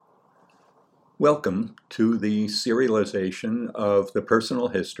Welcome to the serialization of the personal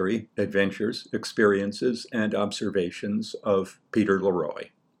history, adventures, experiences, and observations of Peter Leroy.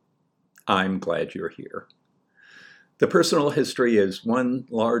 I'm glad you're here. The personal history is one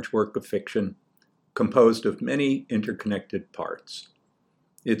large work of fiction composed of many interconnected parts.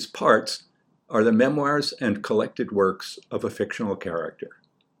 Its parts are the memoirs and collected works of a fictional character,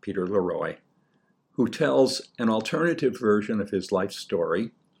 Peter Leroy, who tells an alternative version of his life story,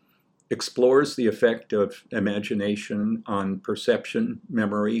 explores the effect of imagination on perception,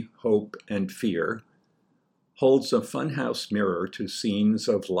 memory, hope, and fear, holds a funhouse mirror to scenes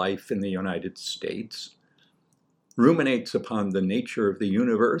of life in the United States, ruminates upon the nature of the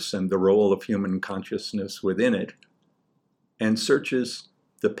universe and the role of human consciousness within it, and searches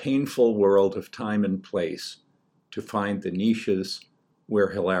the painful world of time and place to find the niches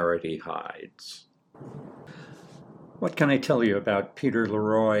where hilarity hides. What can I tell you about Peter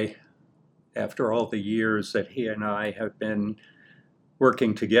Leroy after all the years that he and I have been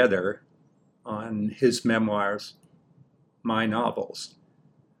working together on his memoirs, my novels?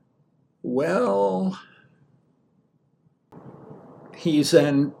 Well, he's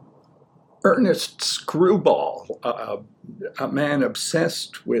an earnest screwball, a man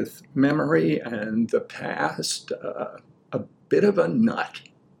obsessed with memory and the past, a bit of a nut.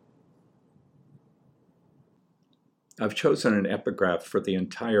 I've chosen an epigraph for the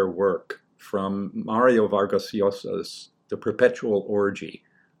entire work from Mario Vargas Llosa's The Perpetual Orgy,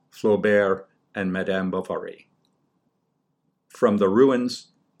 Flaubert and Madame Bovary. From the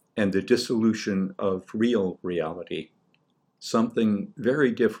ruins and the dissolution of real reality, something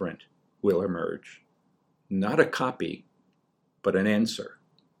very different will emerge. Not a copy, but an answer.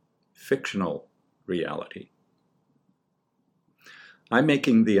 Fictional reality. I'm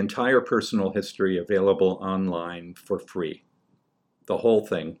making the entire personal history available online for free. The whole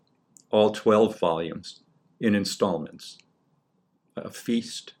thing, all 12 volumes, in installments. A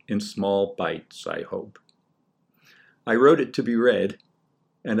feast in small bites, I hope. I wrote it to be read,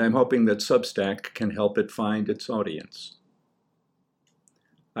 and I'm hoping that Substack can help it find its audience.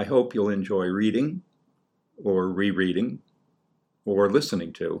 I hope you'll enjoy reading, or rereading, or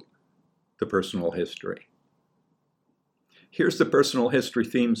listening to the personal history. Here's the personal history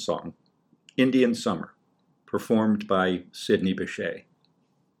theme song, Indian Summer, performed by Sidney Bechet.